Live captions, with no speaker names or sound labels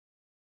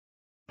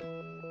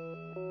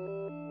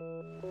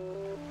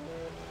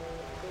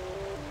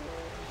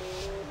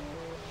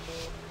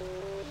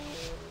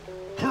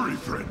Hurry,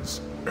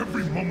 friends.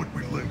 Every moment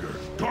we linger,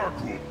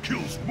 Darkwood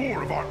kills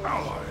more of our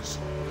allies.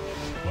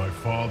 My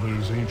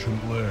father's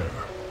ancient lair.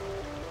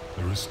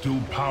 There is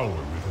still power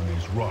within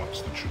these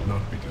rocks that should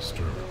not be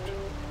disturbed.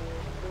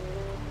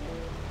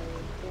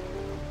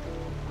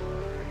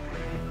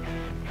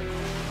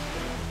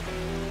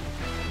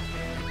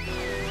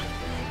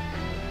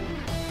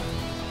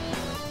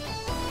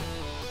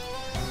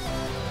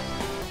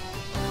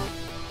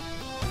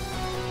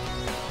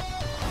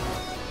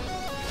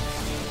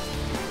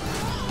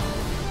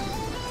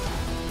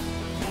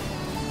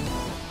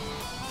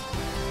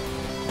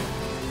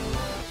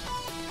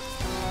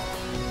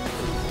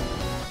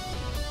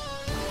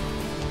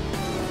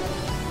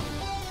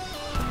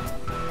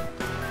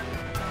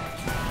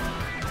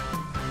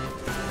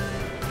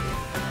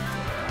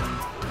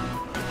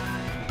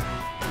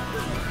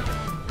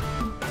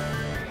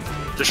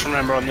 Just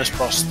remember on this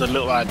boss, the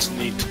little ads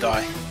need to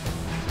die.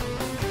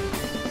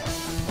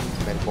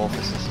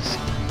 Metamorphosis.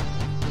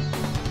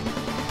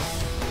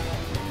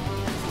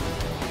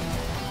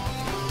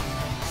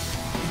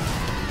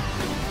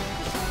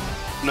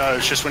 No,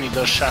 it's just when he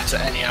does shatter,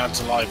 any ads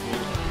alive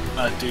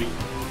will do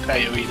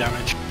AoE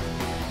damage.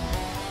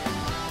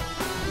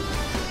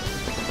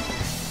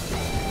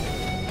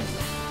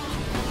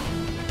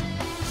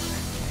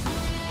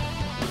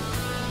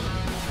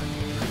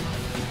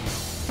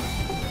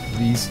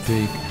 These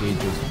take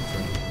ages.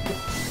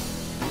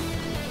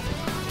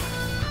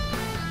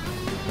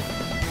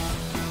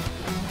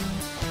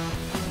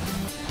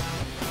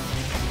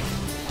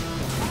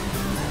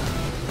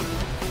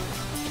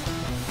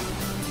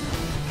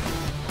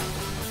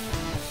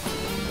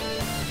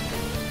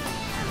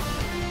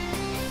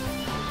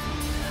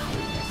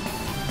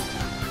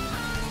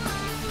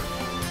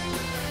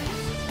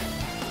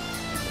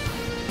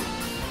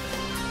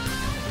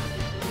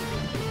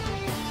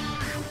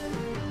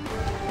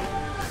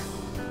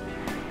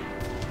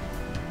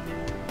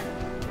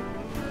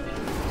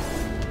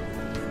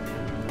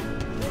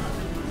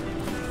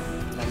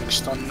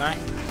 Stun now.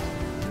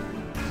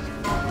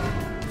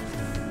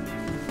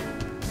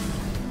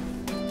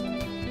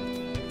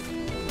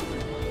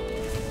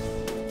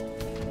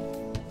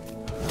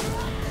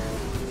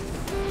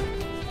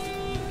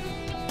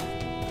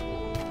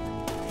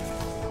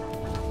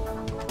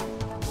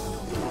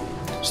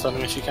 Stun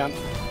him if you can.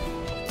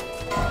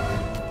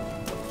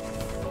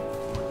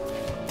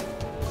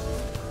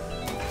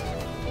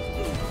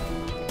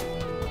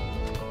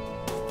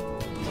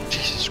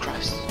 Jesus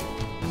Christ.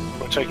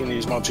 We're taking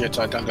these mobs here,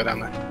 so don't go down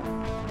there.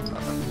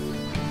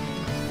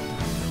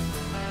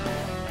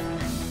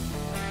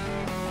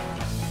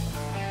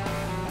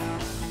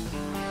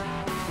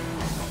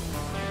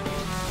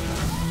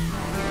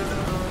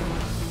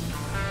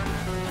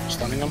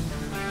 Stunning them.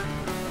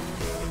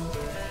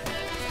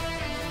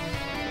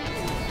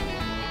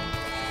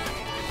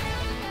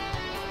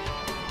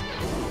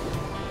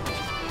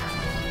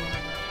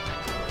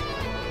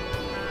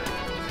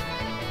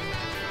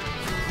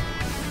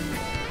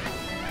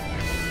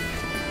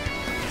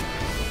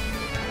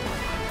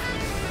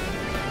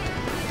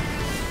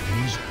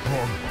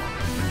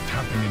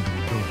 Tapping into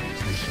abilities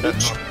they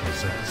should not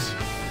possess.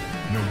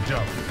 No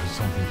doubt it has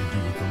something to do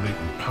with the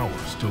latent power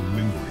still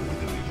lingering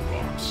within these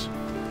rocks.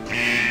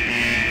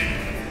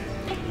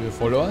 Do you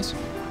follow us?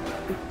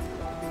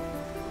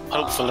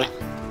 Hopefully.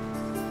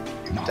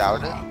 You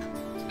doubt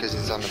it? Because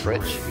it's on the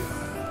bridge?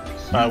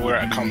 We're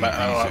at combat.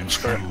 Oh, I'm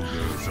screwed.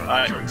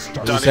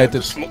 Reset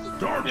it.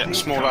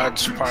 Small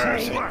ads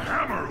priority.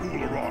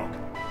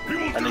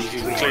 And if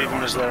you can cleave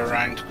them as they're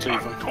around,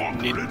 cleave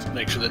them. You need to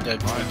make sure they're dead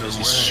before he does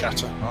his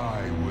shatter.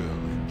 I will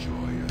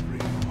enjoy every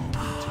moment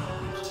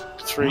of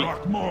it. 3,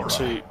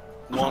 2,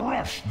 1.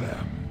 Crush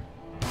them.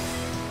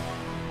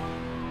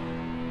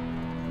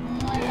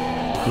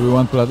 Do we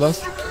want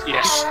Bloodlust?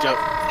 Yes, go.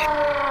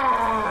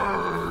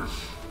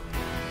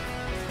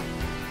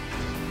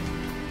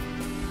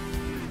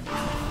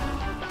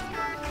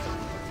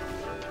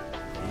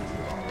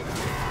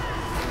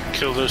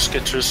 Kill those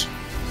skitters.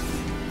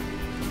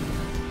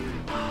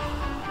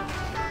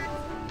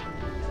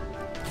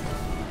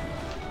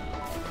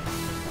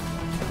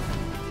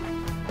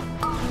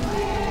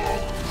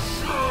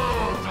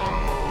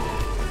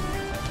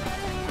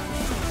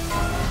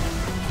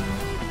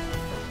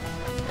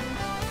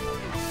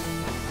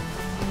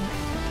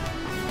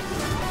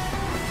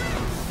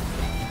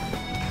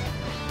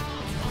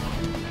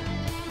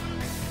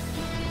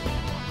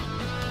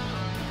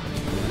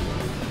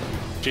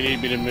 If you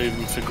need me to move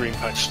them for green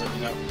patch, let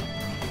me know.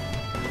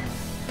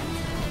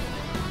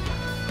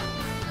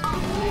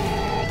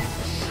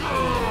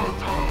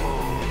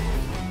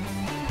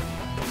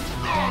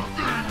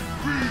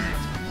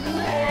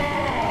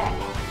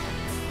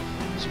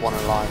 There's one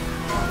alive.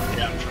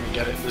 Yeah, I'm trying to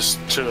get it. There's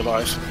 2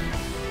 alive.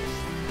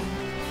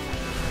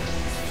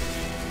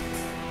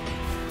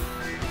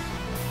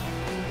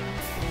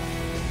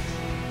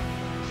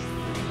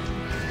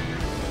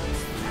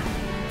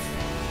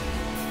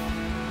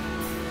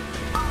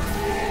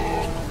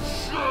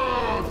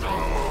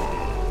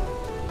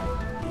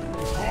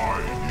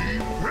 Tiny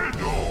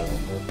Pedo,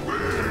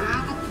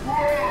 big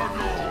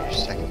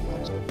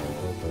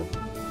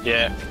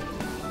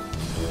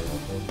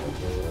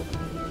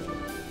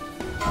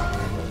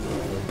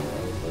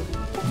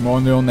More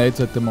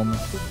neonates at the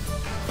moment.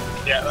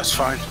 Yeah, that's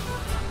fine.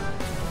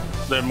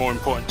 They're more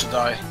important to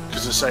die,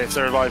 because I say if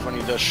they're alive when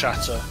he does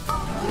shatter,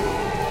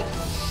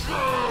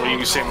 well, you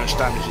can see how much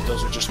damage he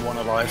does with just one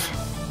alive.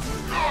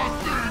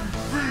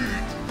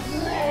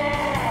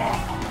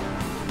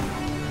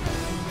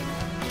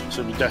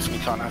 So we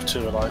definitely can't have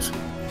two alive.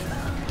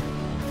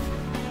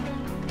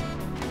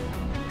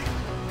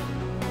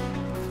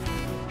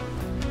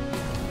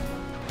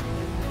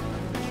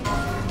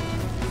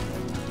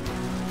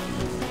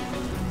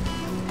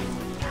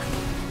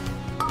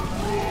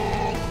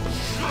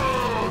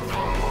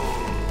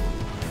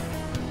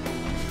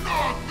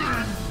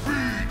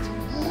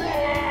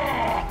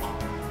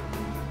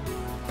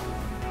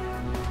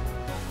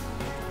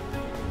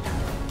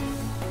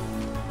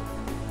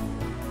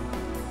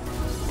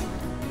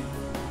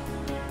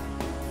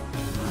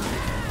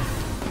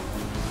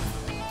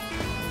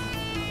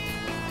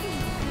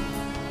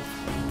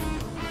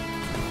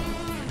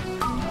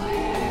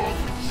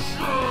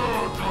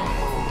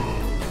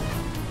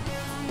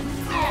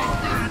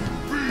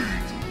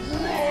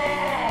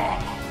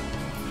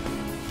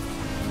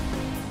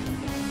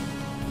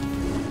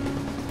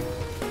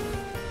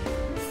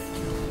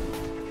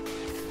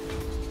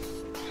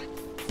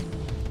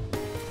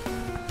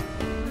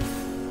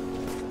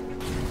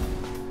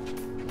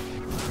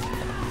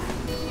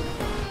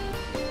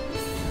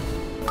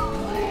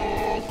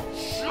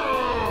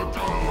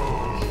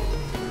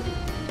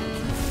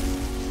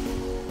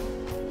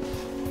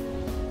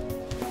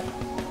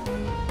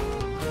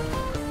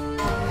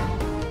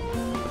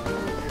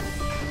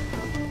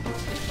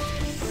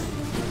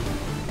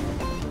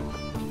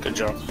 Good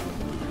job.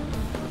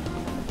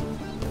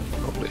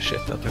 Holy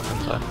shit, that took some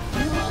time.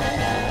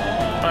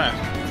 Right.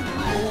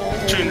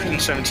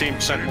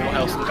 217% more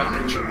health and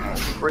damage.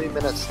 3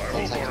 minutes.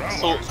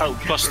 Oh,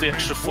 plus the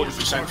extra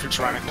 40% for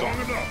Tyrannical.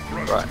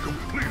 Right.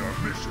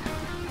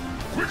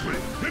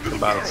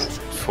 About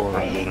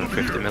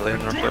 450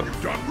 million or so.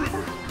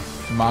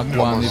 Mark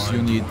 1 if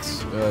you need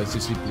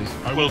CC, please.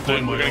 We'll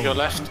do. We're gonna go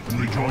left. And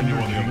rejoin you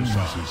on the other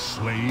side. As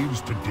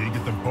slaves to dig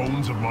at the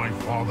bones of my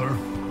father.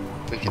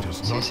 We can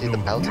see the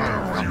belt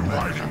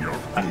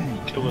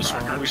Kill this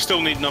one. We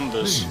still need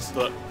numbers,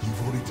 but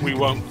we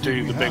won't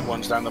do the big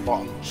ones down the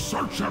bottom.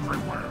 Search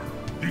everywhere.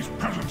 These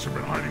peasants have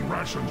been hiding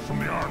rations from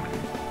the army.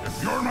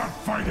 If you're not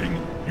fighting,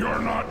 you're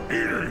not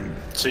eating.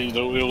 See,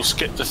 we'll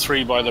skip the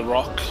 3 by the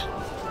rock,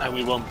 and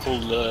we won't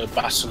pull the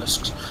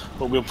basilisks,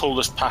 but we'll pull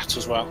this pat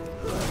as well.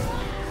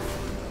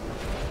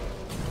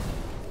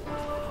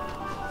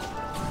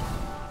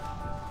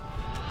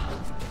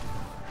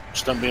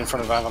 Just don't be in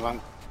front of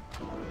Avalanche.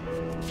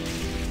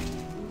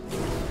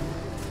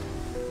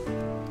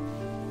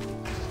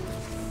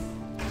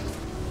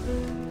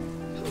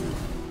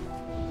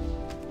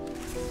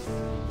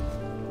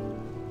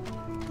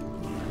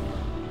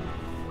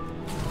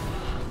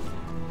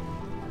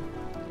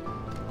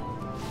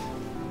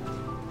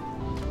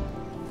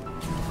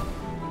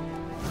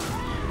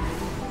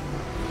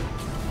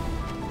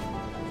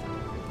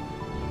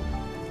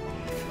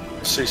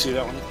 CC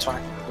that one at a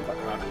time. Go back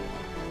around.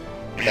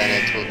 Then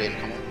it will be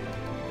incoming.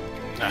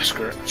 Nah,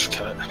 screw it. Just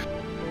kill it.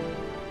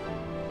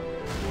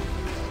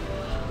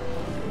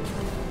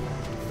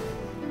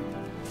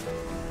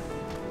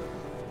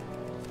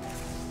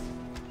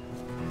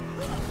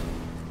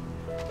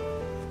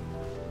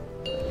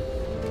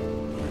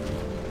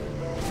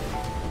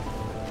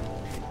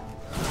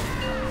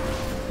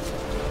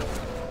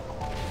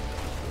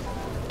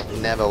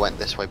 Never went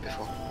this way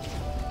before.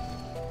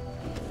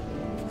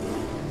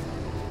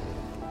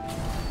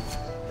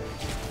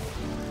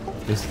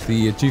 There's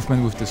the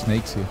achievement with the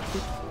snakes here.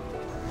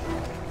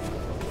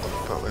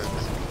 But we're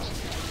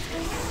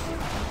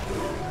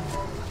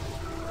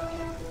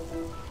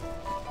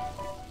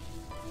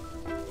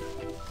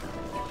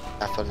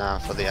for now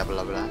for the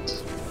Avalanche.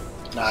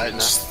 Nah,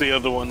 it's the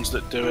other ones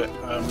that do it.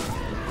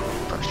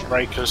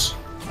 Breakers.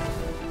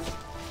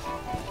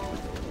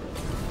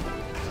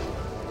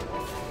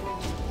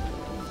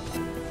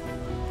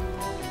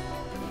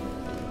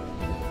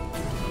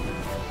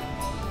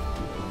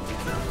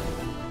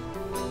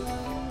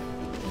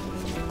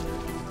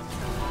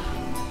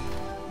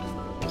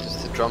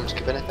 Does the drums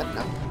give anything?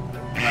 No.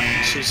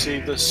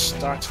 CC the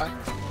star type.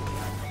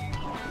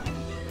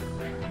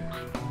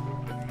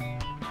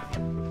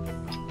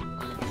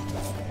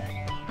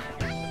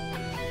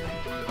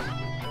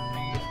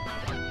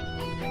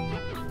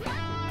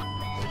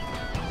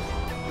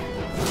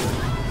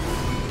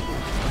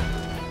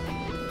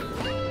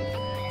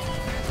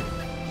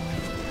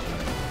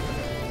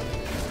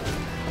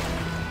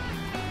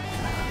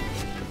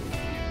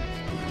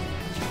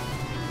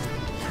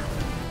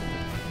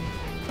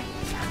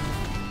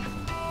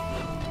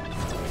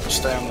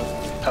 Stay on the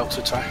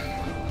pelter tie.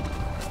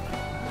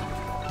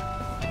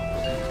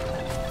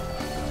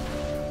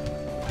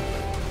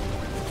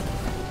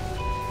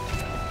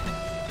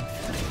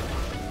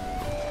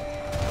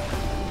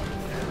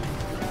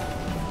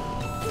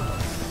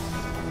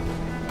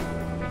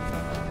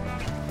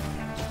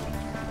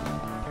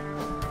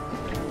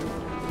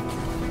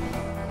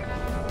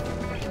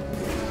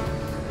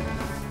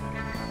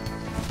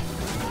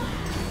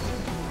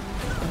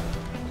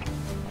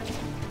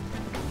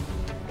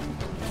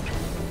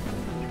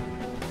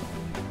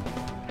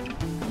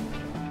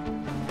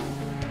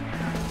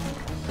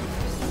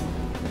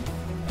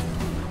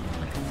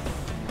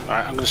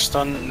 Alright, I'm going to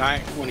stun now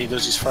when he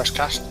does his first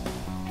cast.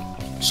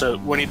 So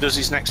when he does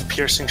his next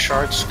piercing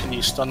shards, can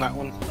you stun that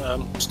one,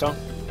 Stone?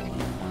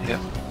 Yeah.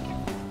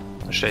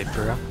 The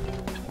Shaper,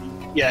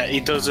 Yeah,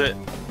 he does it.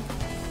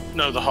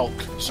 No, the Hulk,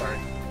 sorry.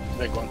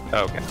 The big one.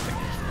 Oh, okay.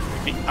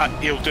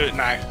 He'll do it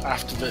now,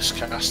 after this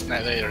cast.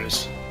 Now, there it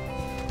is.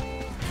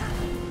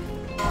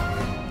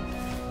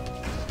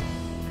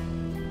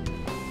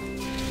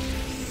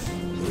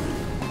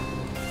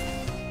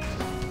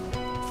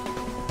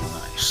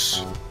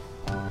 Nice.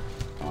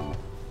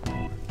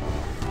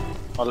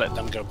 I'll let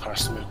them go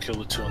past him and kill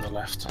the two on the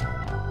left.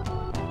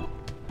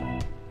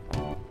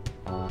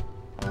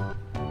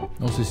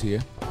 No CC,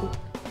 eh?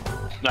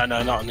 No,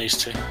 not on these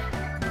two.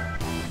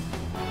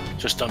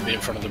 Just don't be in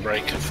front of the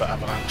breaker for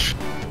avalanche.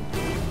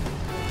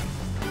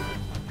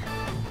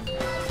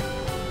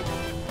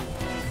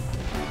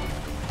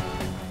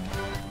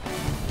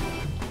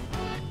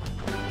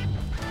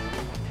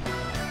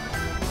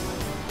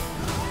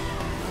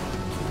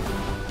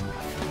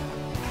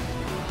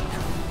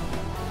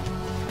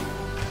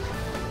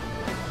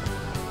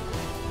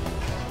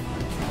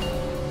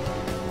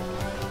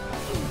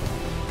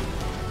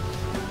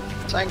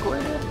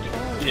 Sanguine.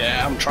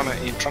 Yeah, I'm trying to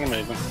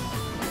move him.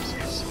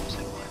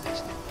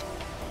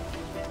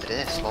 It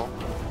is slow.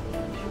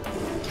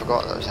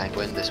 Forgot that it was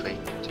Sanguine this week,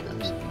 to be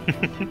honest.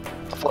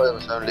 I thought it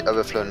was only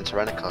overflowing in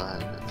Tyrannical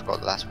and I forgot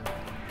the last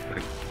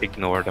one.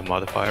 Ignore the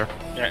modifier.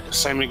 Yeah,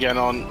 same again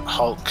on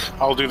Hulk.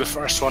 I'll do the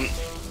first one.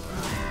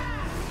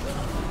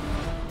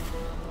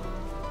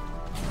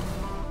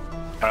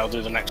 I'll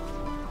do the next.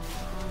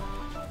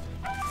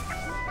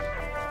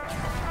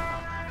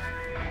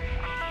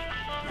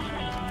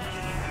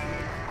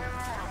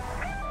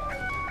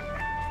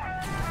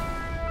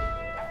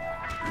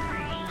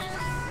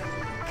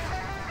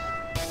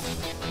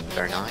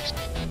 Very nice.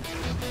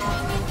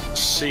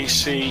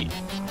 CC.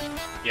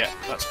 Yeah,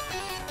 that's.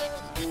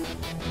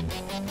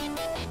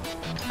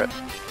 Rip.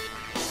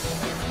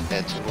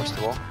 Head towards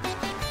the wall.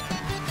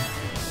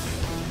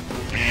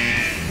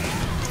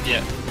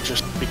 Yeah,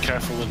 just be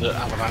careful with the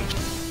avalanche.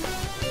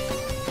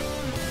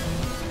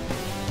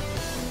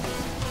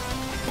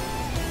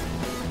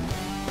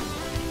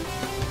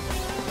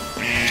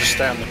 Just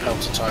stay on the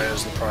pelter tire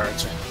as the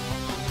priority.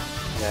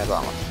 Yeah, but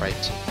I'm afraid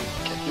to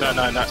get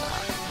No.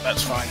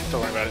 That's fine,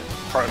 don't worry about it.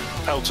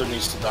 Pelter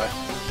needs to die.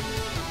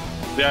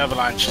 The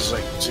avalanche is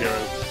like 0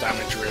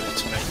 damage really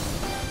to me,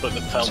 but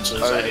the pelter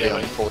is only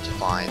AoE.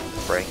 unfortified,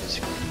 the breakers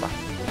coming back.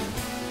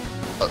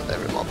 But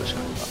every mob is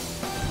coming back.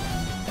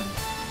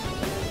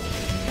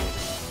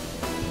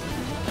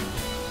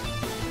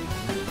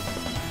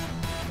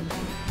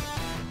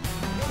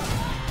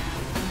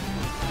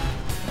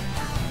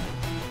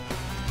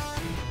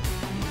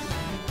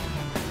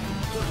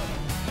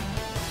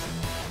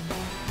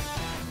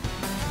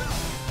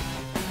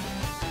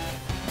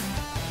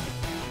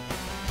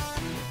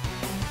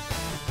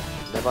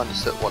 Never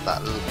understood what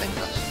that little thing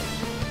does.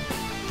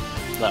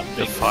 That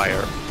The big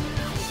fire.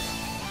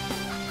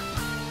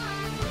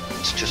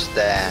 It's just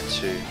there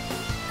to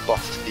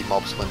buff the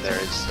mobs when there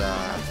is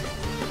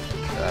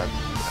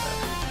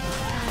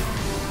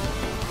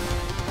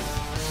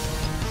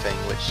thing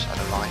which I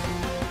don't like.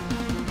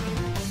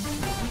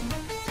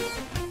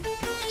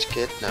 It's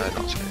good? No,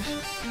 not so good.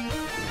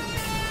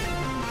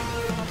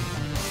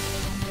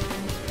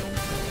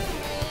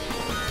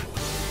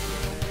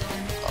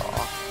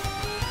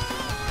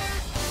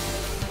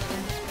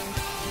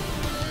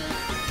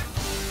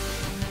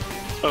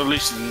 Oh, at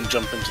least he didn't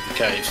jump into the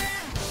cave.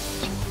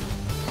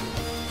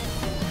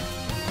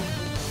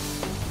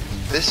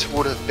 This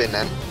would have been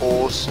an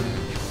awesome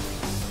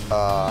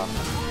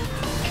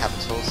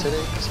capital city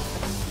or something.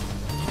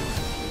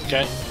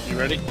 Okay, you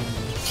ready?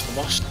 It's the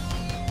boss.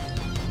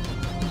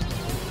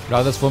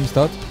 Radars from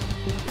start?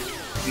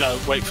 No,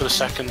 wait for the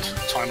second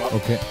time up.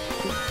 Okay.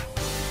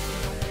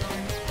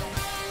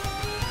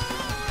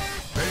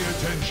 Pay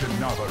attention,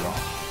 Navarro.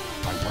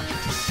 I want you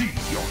to see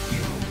your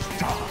heroes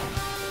die.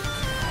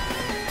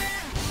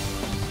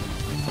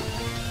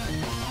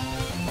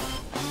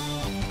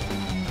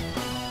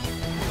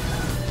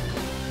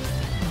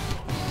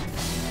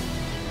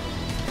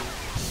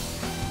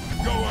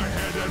 Go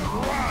ahead and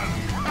run!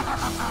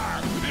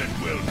 It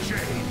will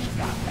change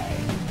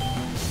nothing.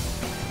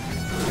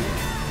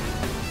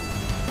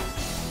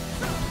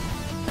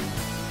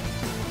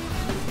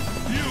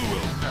 You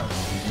will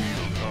never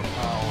wield the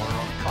power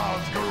of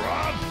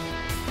Khazgaran!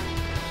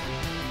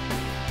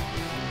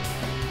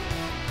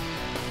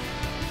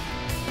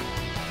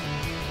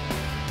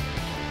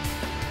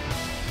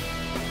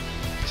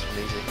 It's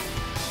amazing.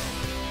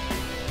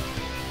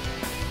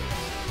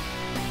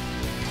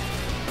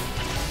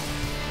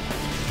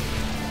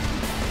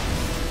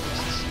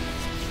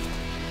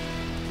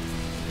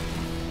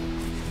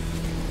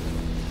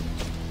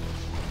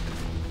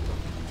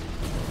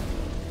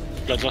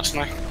 Bloodlust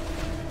now.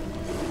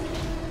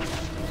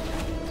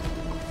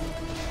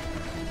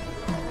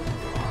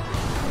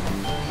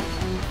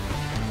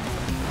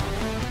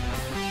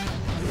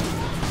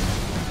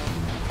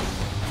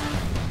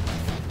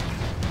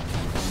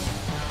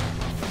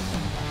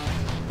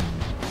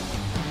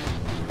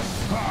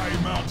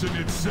 High Mountain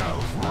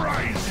itself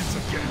rises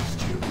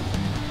against you.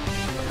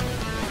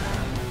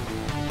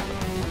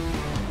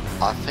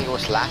 I think it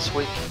was last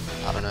week.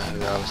 I don't know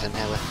who I was in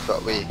here with,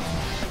 but we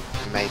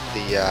made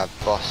the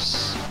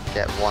boss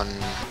get 1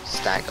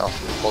 stack off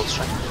the full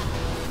strength.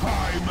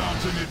 High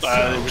Mountain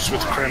itself it was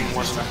with Crim,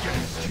 wasn't it?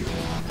 against you.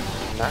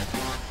 No?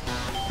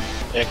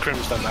 Yeah,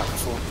 Crim's done that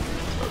before.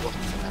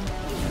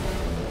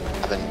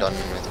 I haven't done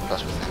with the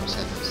boss with him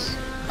since,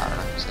 I don't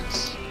know,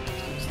 since...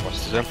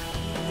 What's the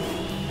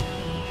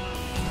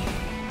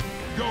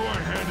Go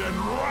ahead and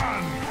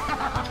run!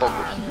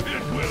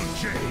 It will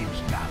change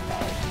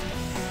nothing.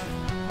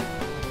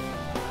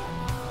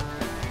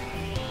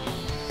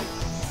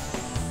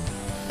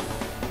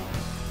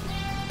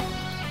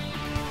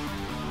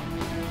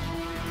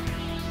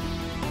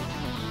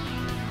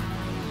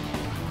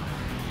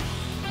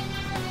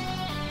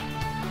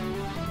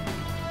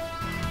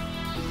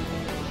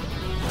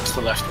 It's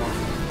the left one.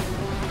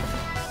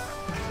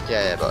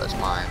 Yeah, but it's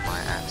my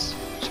ass.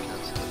 Which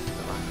goes to the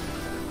right.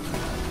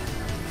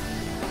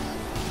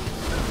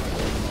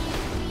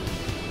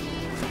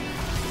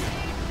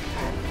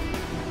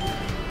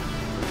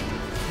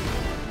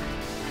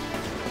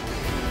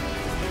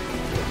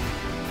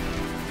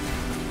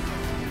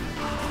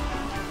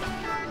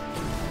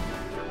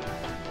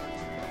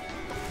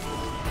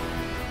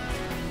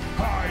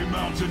 High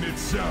Mountain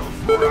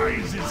itself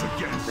rises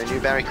against Then you.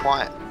 you're very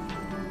quiet.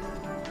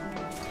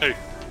 Who?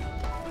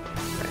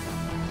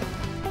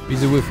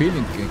 Busy with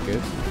healing,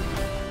 guys.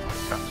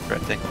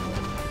 spreading?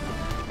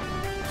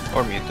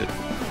 Or muted?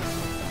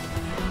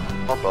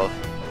 Or both.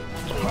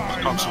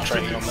 High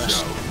Concentrating on Mountain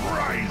this. itself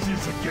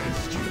rises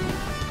against you.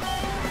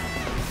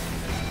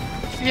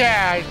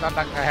 Yeah, it's not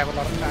like I have a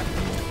lot of time.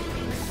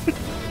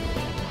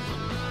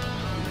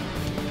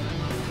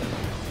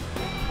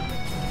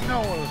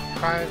 No,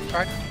 try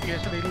to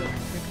get a little bit.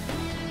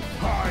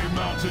 High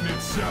Mountain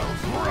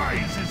itself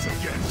rises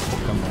against you.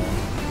 Come on.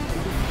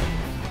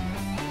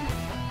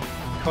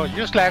 Because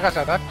you slackers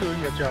are not doing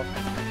your job.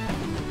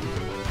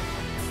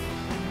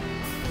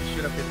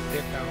 Should have been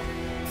dead now.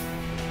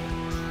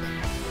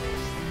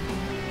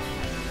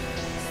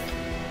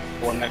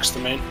 One next to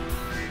me.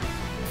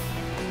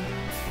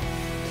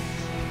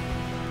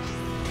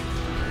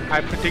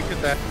 I predicted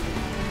that.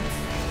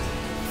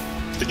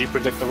 Did you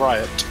predict the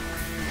riot?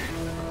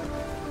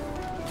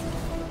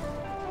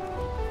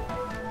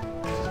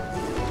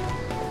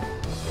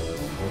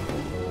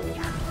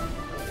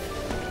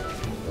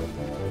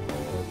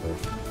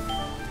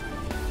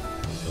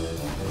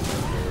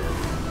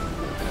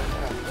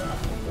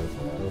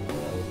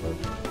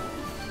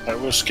 Alright,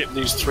 we'll skip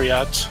these 3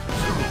 ads.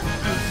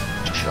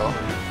 Sure.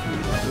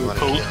 You wanna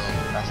Cool. kill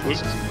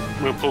Rasmussen?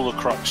 We'll pull the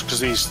crocs because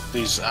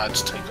these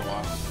ads take a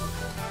while.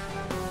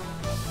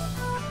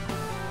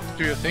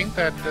 Do you think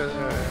that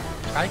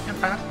I can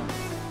pass?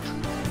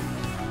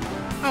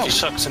 He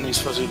sucks in his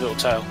fuzzy little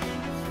tail.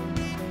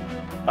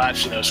 But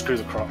actually, no, screw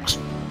the crocs.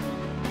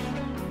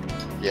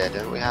 Yeah,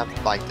 don't we have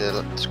like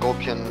the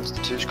scorpions,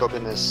 the 2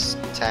 scorpion is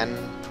 10?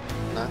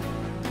 No?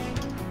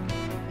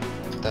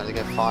 Don't they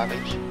get 5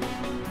 each?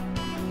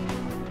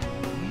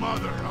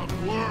 Mother of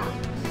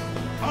worms,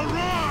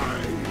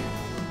 arise!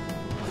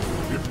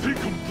 If they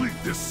complete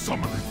this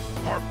summoning,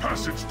 our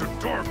passage to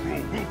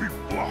Darkroom will be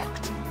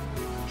blocked.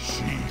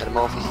 She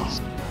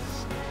Metamorphosis.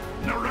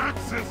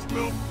 Naraxis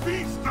will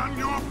feast on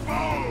your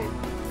foes!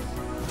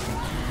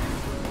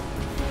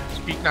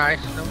 Speak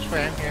nice, no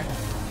spam here.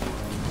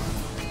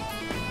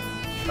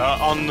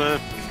 On the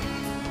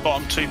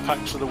bottom 2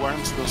 packs of the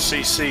worms, they'll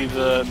CC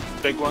the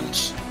big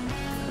ones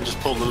and just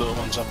pull the little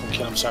ones up and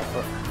kill them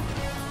separate.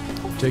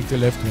 Take the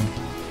left one.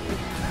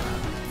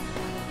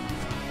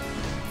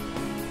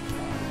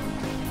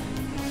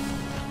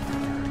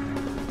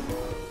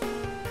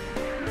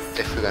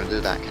 If we're gonna do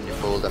that, can you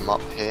pull them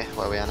up here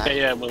where we are now?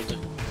 Yeah, we'll do.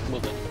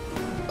 We'll do.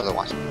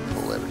 Otherwise we'll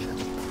pull everything.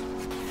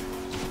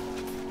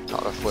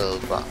 Not with will,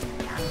 but...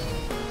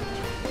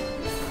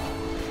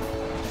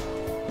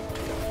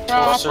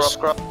 What's this?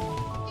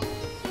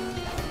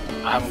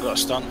 I haven't got a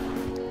stun.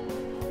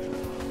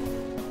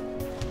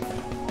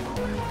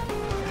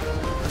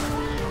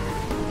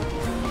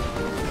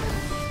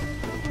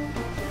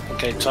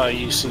 Okay, Ty,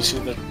 you CC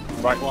the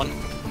right one,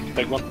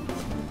 big one.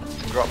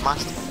 Drop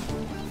master.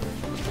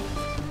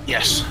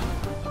 Yes.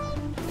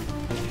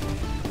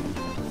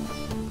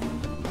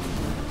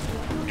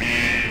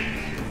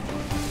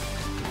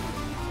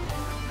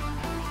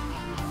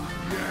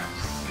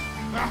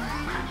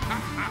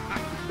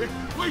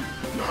 Wait,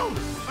 no!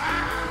 Ah!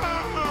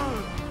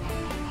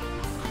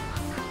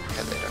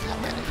 Yeah, they don't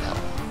have any help.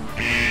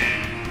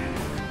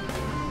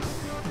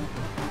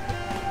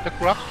 The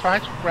grub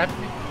tried to grab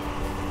me.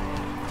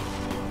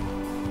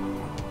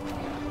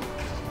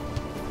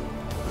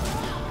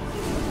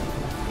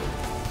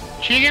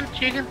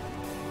 Chicken!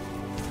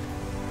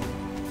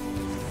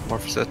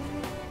 Morphs it.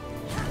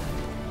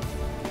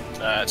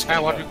 It's I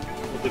gonna want go. to.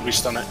 Or did we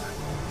stun it?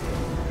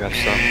 Got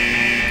some.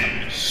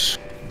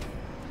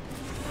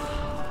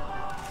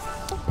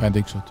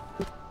 Banding shot.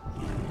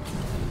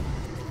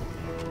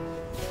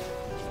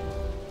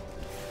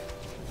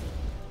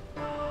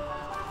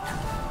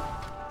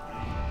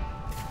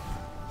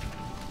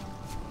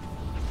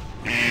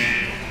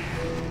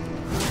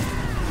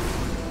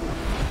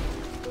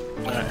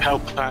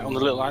 help out on the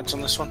little lads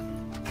on this one.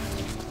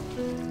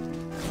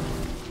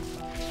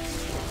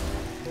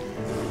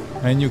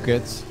 And you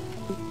get.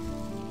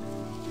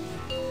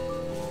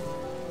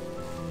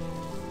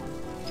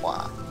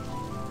 Wow.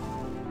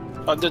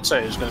 I did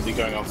say it was going to be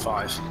going on 5.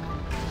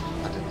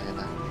 I didn't hear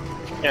that.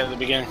 Yeah, at the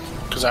beginning,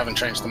 because I haven't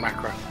changed the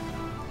macro.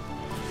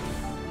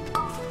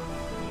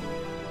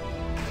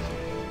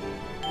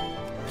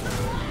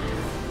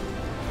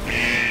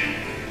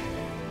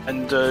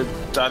 And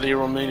Daddy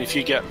or Moon, if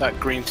you get that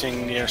green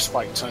thing near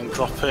Spike Tongue,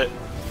 drop it.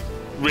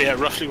 Yeah,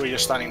 roughly where you're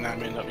standing now,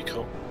 Moon, that'd be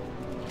cool.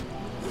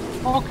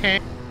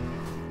 Okay.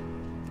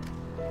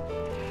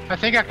 I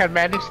think I can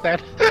manage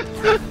that.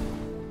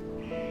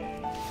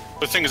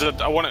 The thing is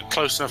that I want it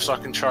close enough so I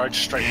can charge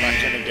straight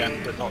back in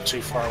again, but not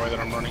too far away that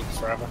I'm running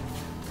forever.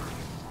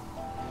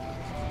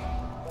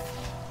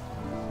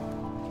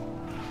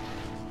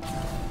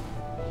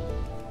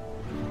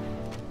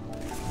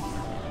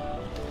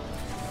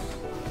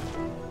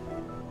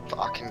 But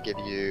I can give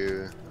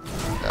you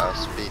a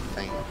speed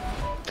thing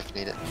if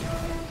needed.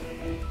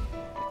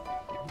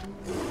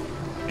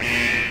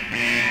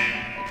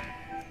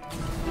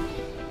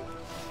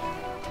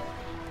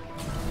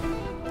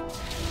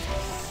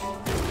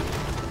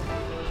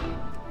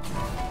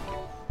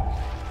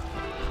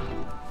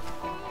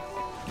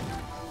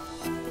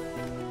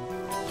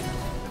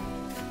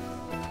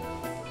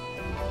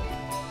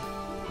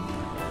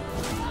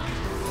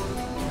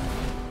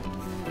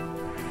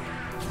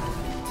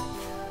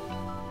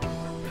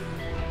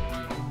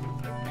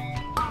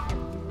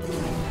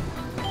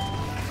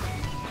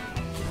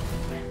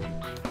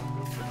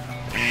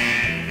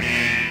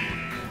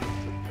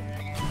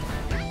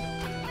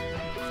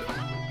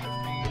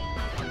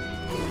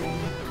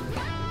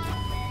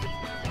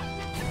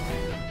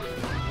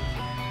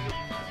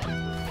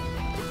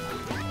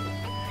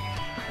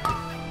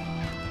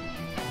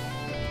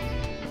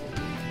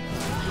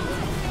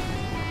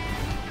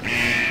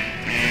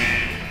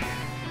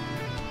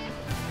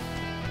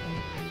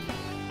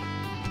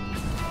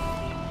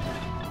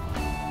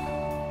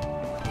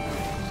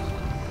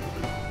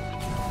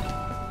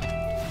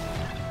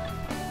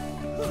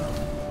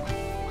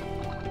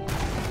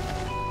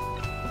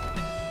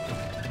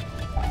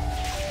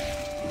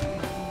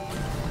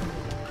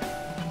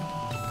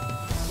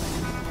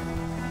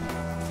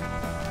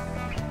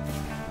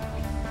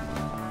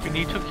 We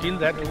need to kill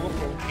that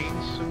overflow king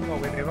soon or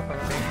whenever.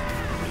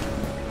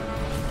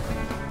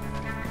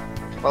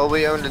 Well,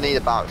 we only need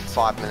about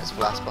 5 minutes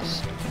for last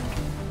boss.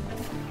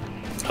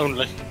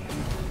 Only.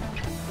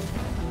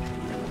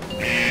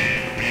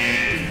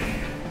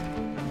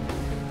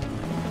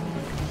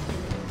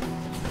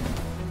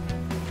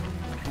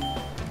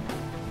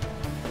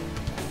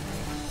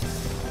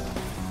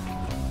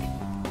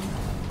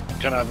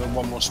 Gonna have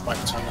one more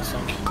Spike Tongue, I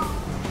think.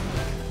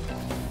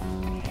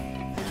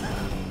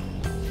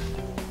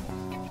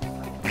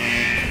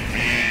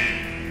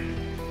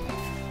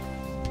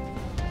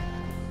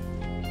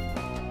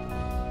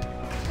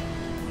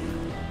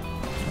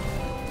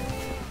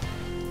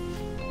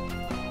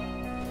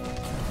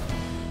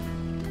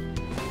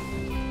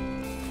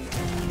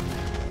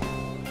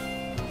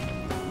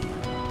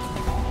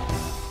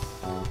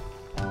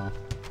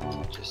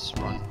 Just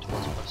run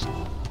towards us.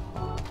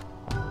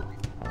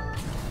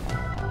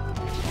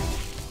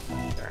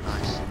 Very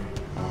nice.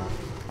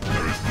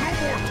 There is no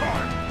more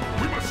time!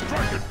 We must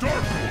strike at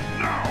Darkhold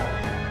now!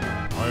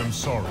 I am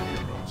sorry,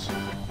 heroes.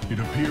 It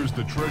appears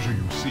the treasure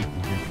you seek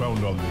will be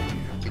found on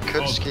We the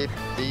could skip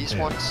these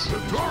ones. The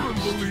Taran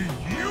believe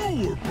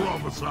you were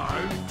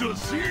prophesied to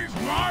seize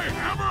my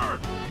hammer!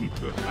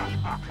 Pathetic.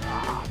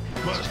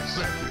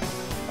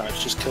 Alright,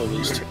 let's just kill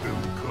these two. Let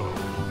them come.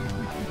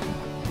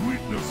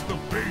 Witness the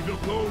fate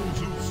of those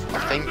who I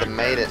think they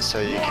made it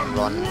so you can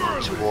run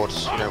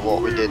towards, you know,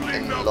 what we did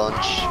in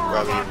lunch,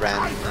 where we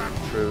ran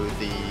through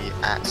the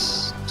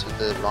axe to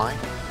the line.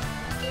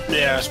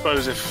 Yeah, I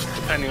suppose if,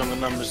 depending on the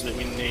numbers that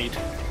we need.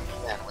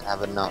 Yeah, we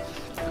have enough.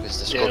 Because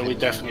the Yeah, scorpion we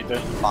definitely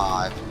do.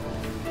 5.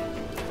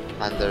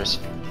 And there's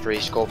 3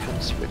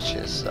 scorpions, which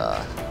is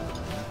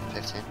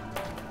 15.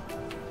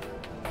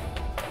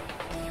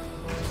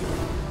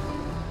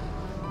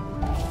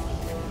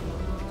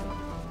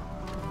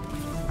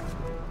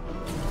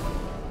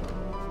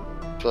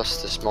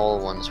 Plus the small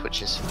ones,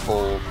 which is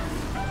 4.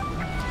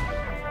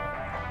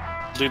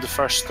 Do the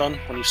first stun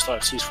when you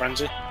start Seize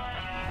Frenzy.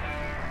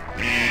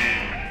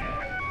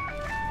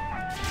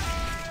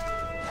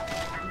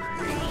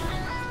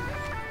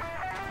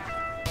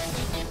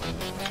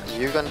 Are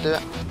you gonna do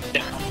it?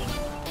 Yeah.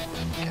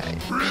 Okay.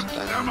 rip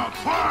them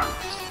apart!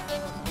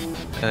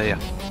 Yeah.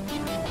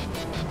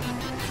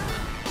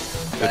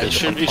 You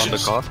should, on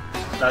the card.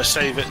 No,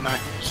 save it now.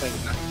 Save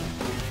it now.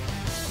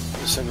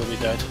 This thing will be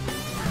dead.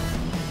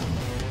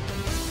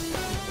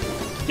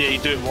 Yeah, you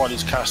do it while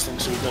he's casting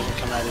so he doesn't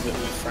come out of it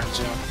with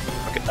Frenzy on.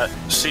 Okay.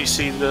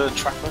 CC the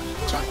trapper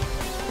attack.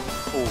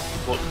 Oh,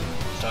 what?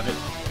 Done it.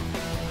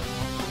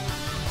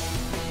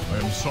 I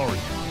am sorry.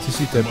 CC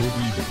You taboo. must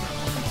leave it now.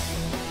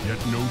 Yet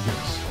know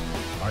this.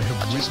 I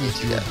have I just need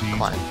witnessed to your get deeds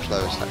quite before,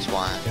 close, that's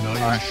why. and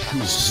I am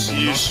sure you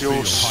will not Use your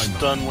fail High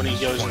stun when he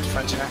Mountain goes into final.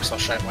 frenzy next. I'll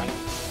shout when.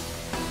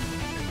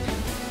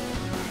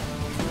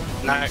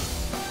 Now,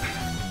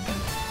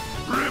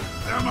 Rip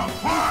them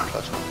apart!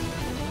 Close one.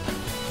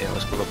 Yeah,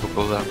 let's pull up a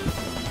cooldown.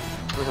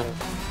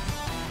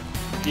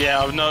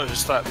 yeah, I've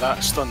noticed that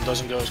that stun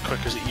doesn't go as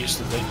quick as it used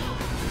to be.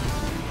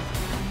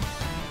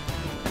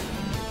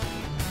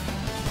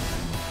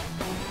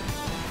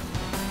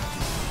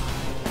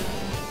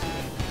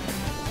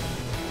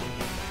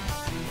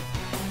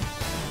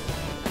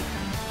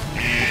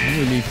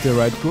 We leave the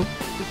right group.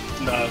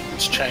 No,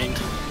 it's chained,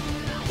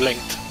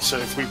 linked. So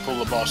if we pull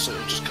the boss,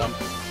 it'll just come.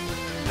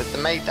 But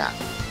they made that,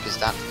 because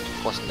that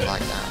wasn't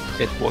like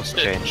that. It was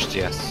changed,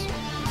 yes.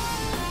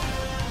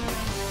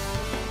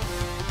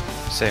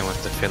 Same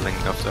with the filling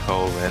of the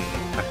hole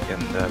back in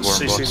the worm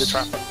CC boss. the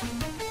trapper.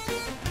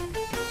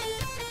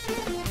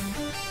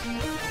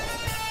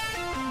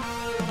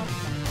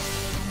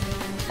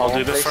 I'll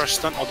do the please. first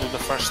stun. I'll do the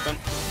first stun.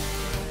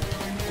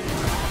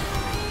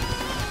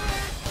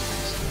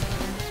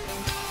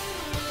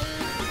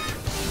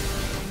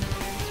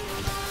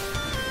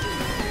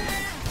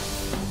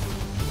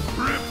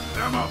 Rip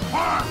them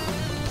apart!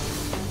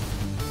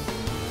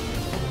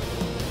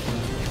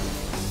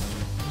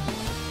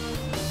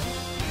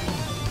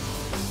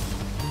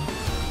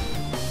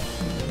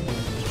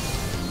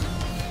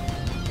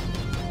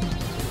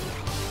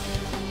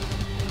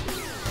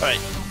 Right.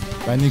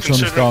 Binding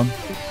Stone is down.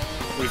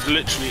 We've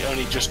literally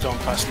only just gone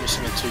past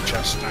missing in 2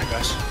 chests now,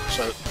 guys.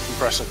 So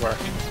impressive work.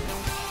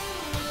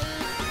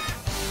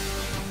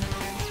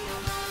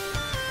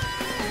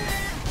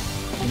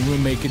 Can we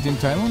make it in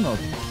time or not?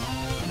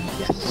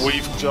 Yes.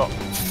 We've got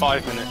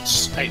 5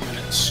 minutes, 8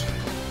 minutes.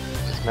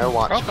 There's no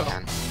watch Okay.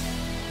 again.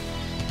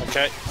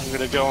 Okay, I'm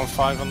gonna go on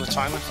 5 on the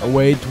timer.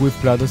 Wait with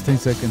Bladders 10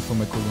 seconds for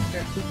my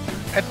cooldown.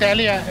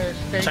 Adalia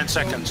stays 10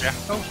 seconds, yeah.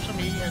 close to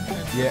me and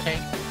Yeah.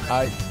 tank.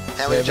 Alright.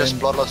 Can we just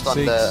bloodlust on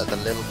 6, the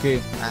little...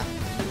 Okay. Ah.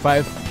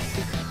 5.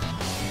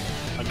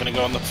 I'm gonna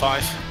go on the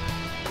 5.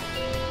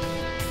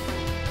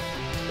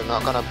 We're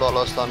not gonna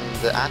bloodlust on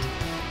the ad?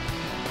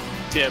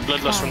 Yeah,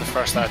 bloodlust when the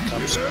first ad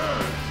comes.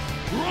 Yeah!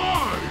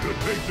 Try to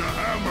take the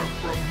hammer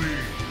from me!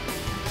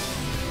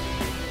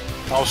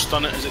 I'll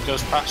stun it as it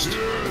goes past.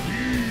 Hear the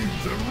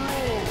eaves and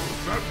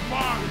roars at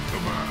my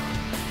command!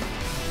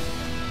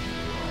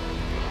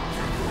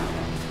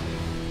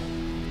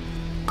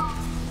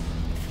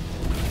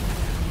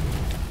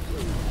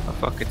 Oh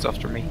fuck, it's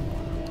after me.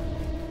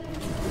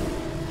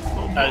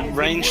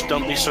 Range,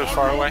 don't be so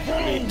far away.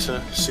 I need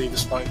to see the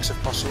spikes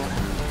if possible.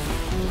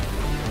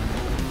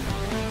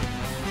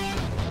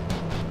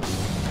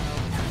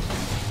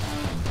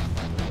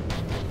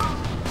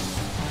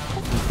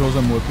 Close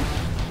and work it.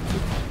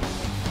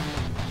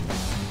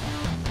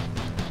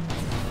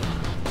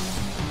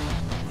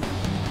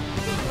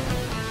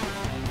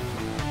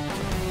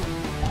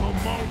 The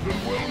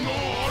mountain will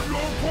gnaw on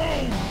your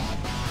bones!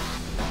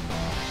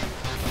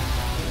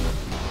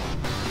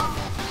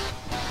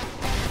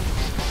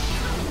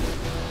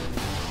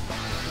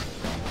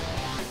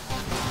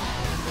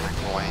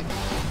 Away.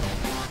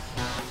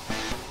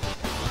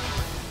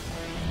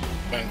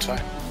 Going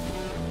tight.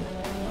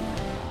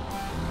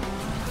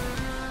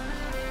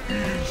 It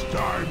is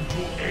time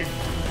to end.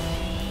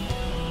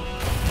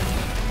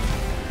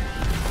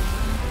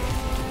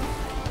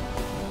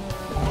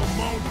 The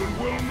mountain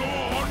will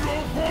gnaw on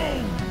your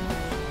bones!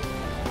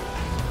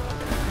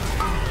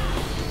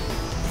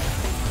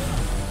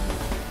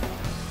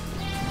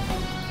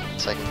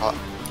 Second part.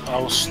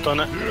 I'll stun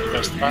it when it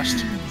goes past.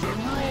 Eaves and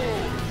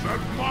roars at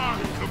my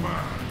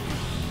command!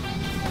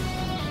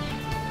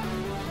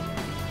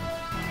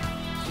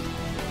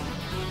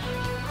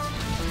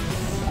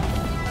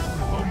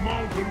 The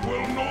mountain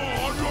will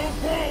gnaw on your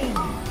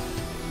bones!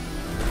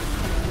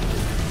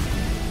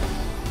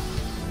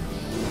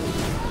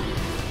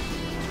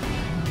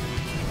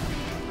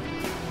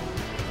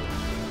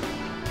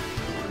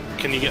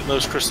 Can you get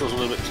those crystals a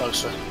little bit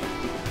closer?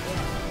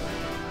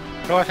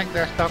 So I think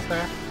they're stuck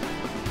there.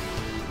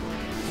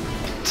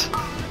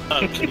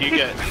 Oh, can you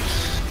get...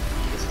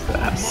 The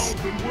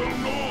mountain will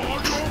gnaw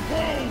on your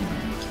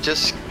bones!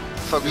 Just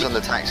focus on the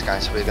attacks,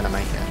 guys, we're gonna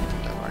make it.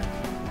 Don't worry.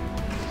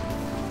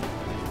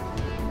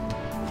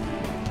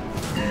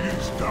 It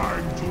is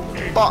time to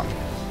end. But!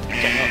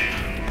 Get up.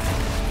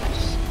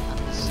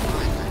 That's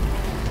fine, man.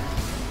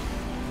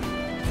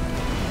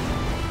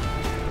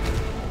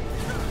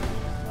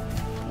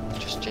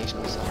 Just jinx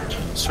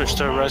myself. Switch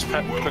to a res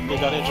pet quickly,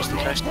 got it, just in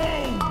case.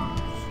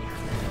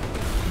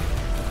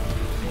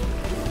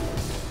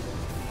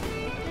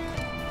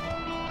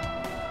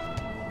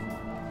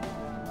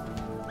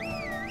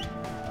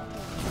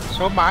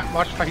 So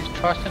much for his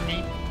trust in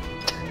me.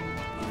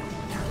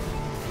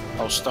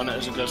 I'll stun it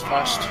as it goes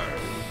past.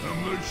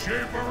 am the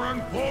shaper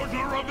and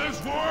forger of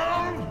this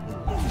world.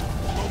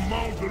 The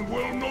mountain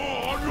will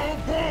gnaw on your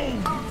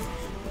bones.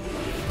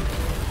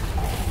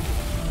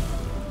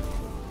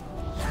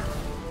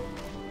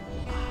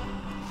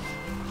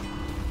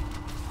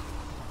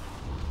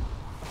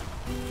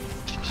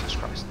 Jesus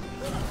Christ.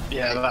 Yeah,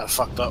 Yeah, that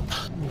fucked up.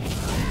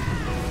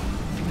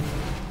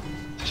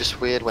 It's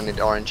just weird when the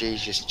RNGs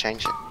just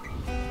change it.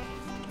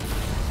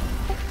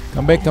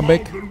 Come back, come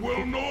back. Mountain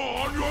will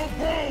gnaw on your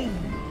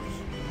bones.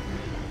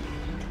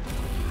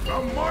 The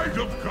might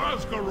of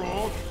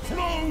Khazgaroth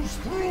flows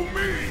through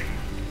me.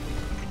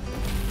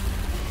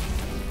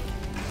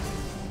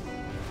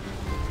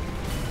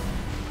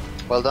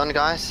 Well done,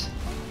 guys.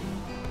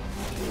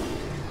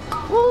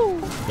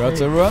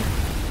 Got everyone?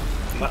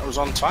 And that was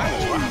on time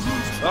as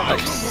well.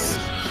 Nice.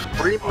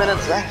 3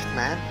 minutes left,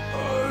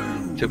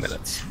 man. 2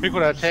 minutes. We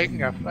could have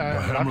taken a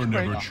The hammer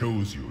never lunch break.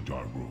 chose you,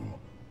 Dargrul.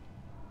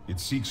 It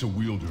seeks a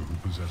wielder who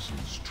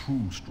possesses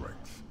true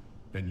strength,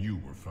 and you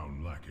were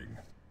found lacking.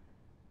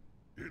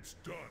 It's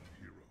done,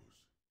 hero.